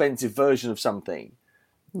very expensive version of something,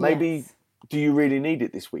 maybe, do you really need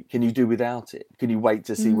it this week? Can you do without it? Can you wait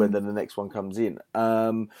to see whether the next one comes in?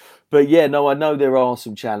 But I know there are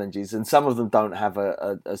some challenges, and some of them don't have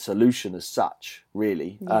a solution as such,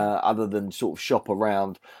 really, other than sort of shop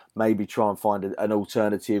around, maybe try and find an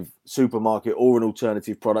alternative supermarket or an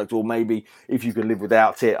alternative product, or maybe if you can live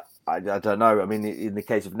without it, I don't know. I mean, in the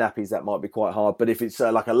case of nappies, that might be quite hard. But if it's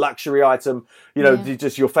like a luxury item,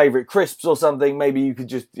 just your favourite crisps or something, maybe you could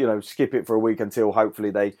just, skip it for a week until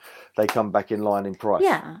hopefully they come back in line in price.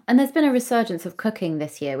 Yeah, and there's been a resurgence of cooking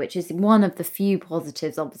this year, which is one of the few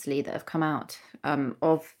positives, obviously, that have come out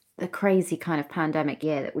of the crazy kind of pandemic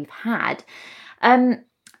year that we've had.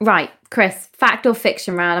 Right, Chris, fact or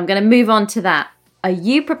fiction round. I'm going to move on to that. Are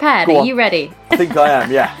you prepared? Are you ready? I think I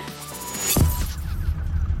am, yeah.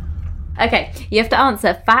 Okay, you have to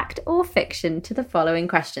answer fact or fiction to the following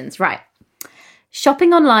questions. Right.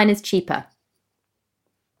 Shopping online is cheaper.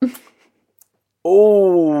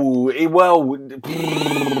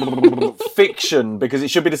 Fiction, because it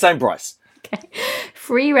should be the same price. Okay.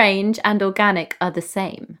 Free range and organic are the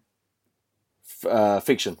same.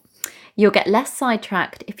 Fiction. You'll get less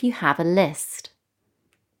sidetracked if you have a list.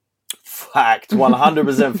 Fact,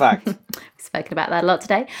 100% fact. We've spoken about that a lot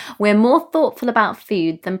today. We're more thoughtful about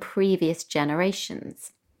food than previous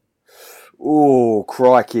generations. Oh,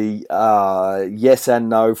 crikey. Yes and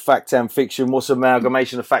no. Fact and fiction. What's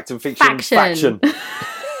amalgamation of fact and fiction? Faction.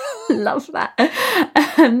 Love that.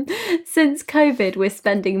 Since COVID, we're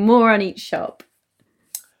spending more on each shop.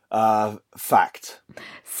 Fact.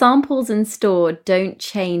 Samples in store don't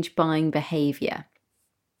change buying behaviour.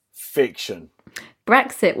 Fiction.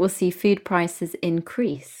 Brexit will see food prices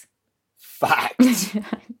increase. Fact.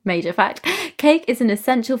 Major fact. Cake is an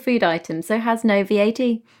essential food item, so has no VAT.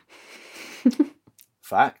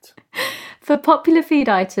 Fact. For popular food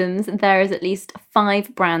items, there is at least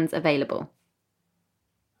 5 brands available.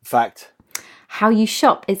 Fact. How you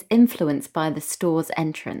shop is influenced by the store's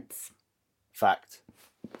entrance. Fact.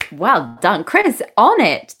 Well done, Chris. On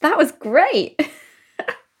it. That was great.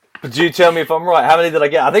 But do you tell me if I'm right? How many did I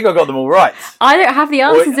get? I think I got them all right. I don't have the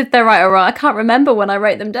answers if they're right or wrong. I can't remember when I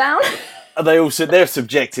wrote them down. They're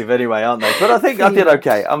subjective anyway, aren't they? But I think I did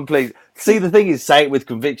okay. I'm pleased. See, the thing is, say it with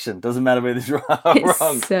conviction. Doesn't matter whether it's right or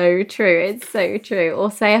wrong. It's so true. It's so true.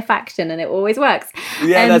 Or say a faction and it always works.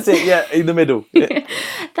 Yeah, that's it. Yeah, in the middle. Yeah.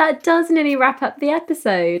 That does nearly wrap up the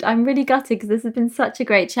episode. I'm really gutted because this has been such a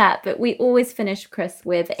great chat. But we always finish, Chris,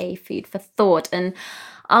 with a food for thought. And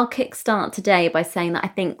I'll kickstart today by saying that I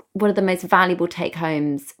think one of the most valuable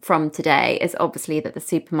take-homes from today is obviously that the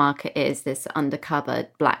supermarket is this undercover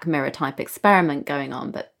Black Mirror type experiment going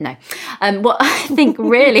on. But no, what I think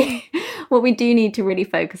really, what we do need to really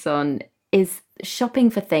focus on is shopping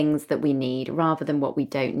for things that we need rather than what we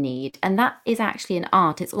don't need. And that is actually an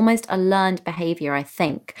art. It's almost a learned behaviour, I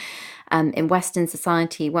think. In Western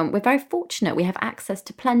society, when we're very fortunate, we have access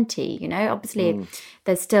to plenty. You know, obviously,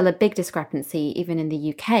 there's still a big discrepancy, even in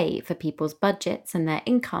the UK, for people's budgets and their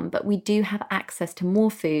income. But we do have access to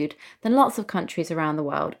more food than lots of countries around the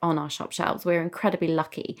world on our shop shelves. We're incredibly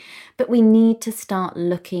lucky. But we need to start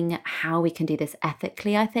looking at how we can do this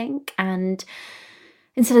ethically, I think. And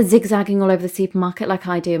instead of zigzagging all over the supermarket like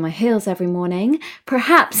I do in my heels every morning,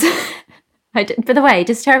 perhaps... By the way,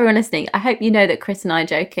 just to everyone listening, I hope you know that Chris and I are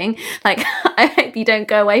joking. Like, I hope you don't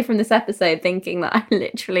go away from this episode thinking that I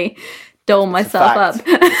literally doll myself up.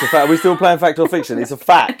 It's a fact. We're still playing fact or fiction. It's a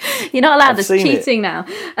fact. You're not allowed. There's cheating now.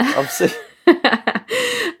 I've seen.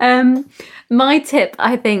 My tip,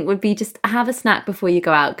 I think, would be just have a snack before you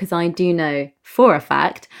go out, because I do know for a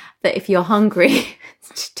fact that if you're hungry,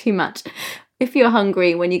 it's too much. If you're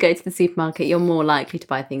hungry when you go to the supermarket, you're more likely to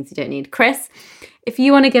buy things you don't need. Chris, if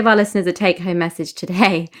you want to give our listeners a take-home message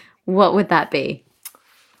today, what would that be?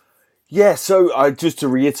 Yeah, so just to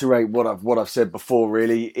reiterate what I've said before,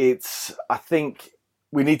 really, I think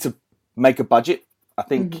we need to make a budget. I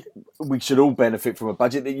think we should all benefit from a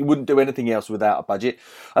budget. That you wouldn't do anything else without a budget.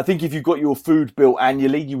 I think if you've got your food bill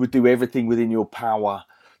annually, you would do everything within your power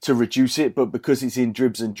to reduce it. But because it's in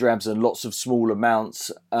dribs and drabs and lots of small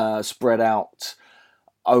amounts spread out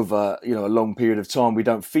over a long period of time, we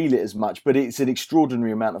don't feel it as much. But it's an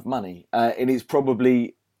extraordinary amount of money, and it's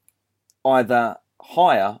probably either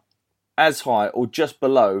as high or just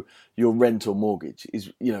below your rent or mortgage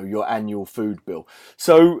is your annual food bill.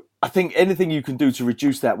 So I think anything you can do to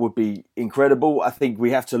reduce that would be incredible. I think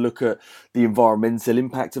we have to look at the environmental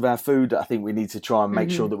impact of our food. I think we need to try and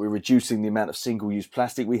make sure that we're reducing the amount of single-use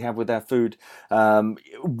plastic we have with our food,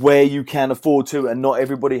 where you can afford to, and not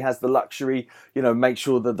everybody has the luxury. Make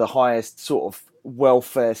sure that the highest sort of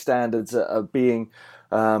welfare standards are being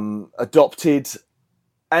adopted.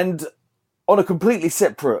 And on a completely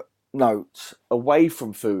separate note, away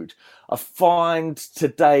from food, I find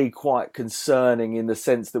today quite concerning in the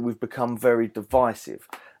sense that we've become very divisive.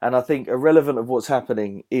 And I think irrelevant of what's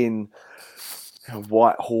happening in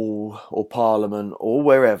Whitehall or Parliament or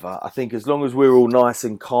wherever, I think as long as we're all nice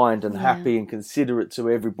and kind and happy and considerate to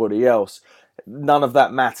everybody else, none of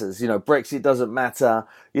that matters. Brexit doesn't matter.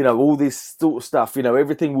 All this sort of stuff.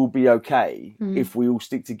 Everything will be okay if we all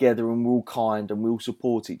stick together and we're all kind and we all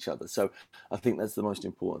support each other. So I think that's the most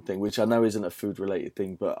important thing, which I know isn't a food-related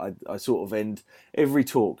thing, but I sort of end every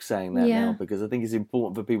talk saying that now, because I think it's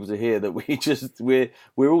important for people to hear that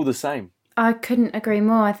we're all the same. I couldn't agree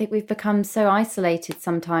more. I think we've become so isolated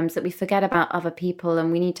sometimes that we forget about other people,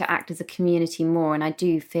 and we need to act as a community more. And I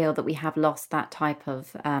do feel that we have lost that type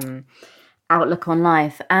of outlook on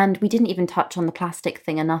life. And we didn't even touch on the plastic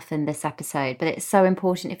thing enough in this episode, but it's so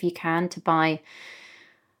important, if you can, to buy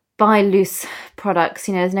loose products.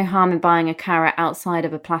 There's no harm in buying a carrot outside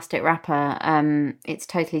of a plastic wrapper. It's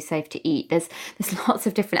totally safe to eat. There's lots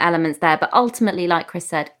of different elements there, but ultimately, like Chris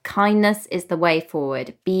said, kindness is the way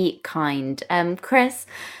forward. Be kind. Chris,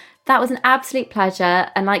 that was an absolute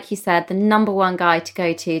pleasure. And like you said, the number one guy to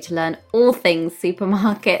go to learn all things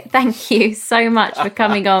supermarket. Thank you so much for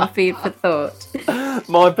coming on Food for Thought.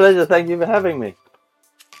 My pleasure. Thank you for having me.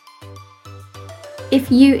 If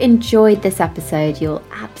you enjoyed this episode, you'll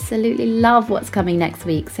absolutely love what's coming next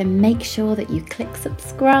week. So make sure that you click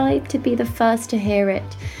subscribe to be the first to hear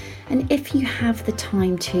it. And if you have the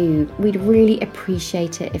time to, we'd really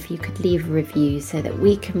appreciate it if you could leave a review so that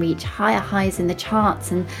we can reach higher highs in the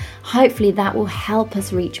charts, and hopefully that will help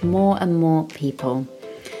us reach more and more people.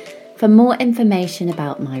 For more information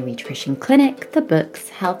about my Rhitrition Clinic, the books,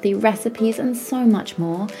 healthy recipes, and so much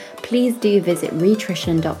more, please do visit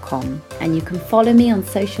rhitrition.com, and you can follow me on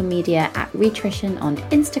social media at Rhitrition on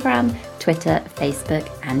Instagram, Twitter, Facebook,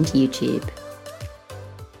 and YouTube.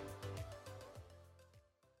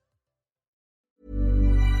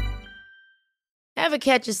 Ever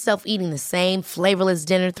catch yourself eating the same flavorless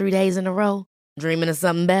dinner 3 days in a row? Dreaming of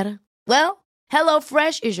something better? Well,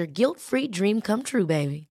 HelloFresh is your guilt-free dream come true,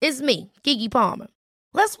 baby. It's me, Keke Palmer.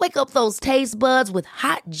 Let's wake up those taste buds with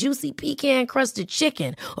hot, juicy pecan-crusted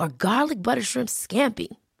chicken or garlic butter shrimp scampi.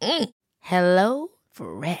 Hello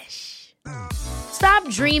Fresh. Stop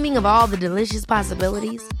dreaming of all the delicious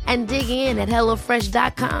possibilities and dig in at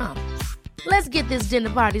HelloFresh.com. Let's get this dinner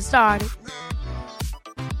party started.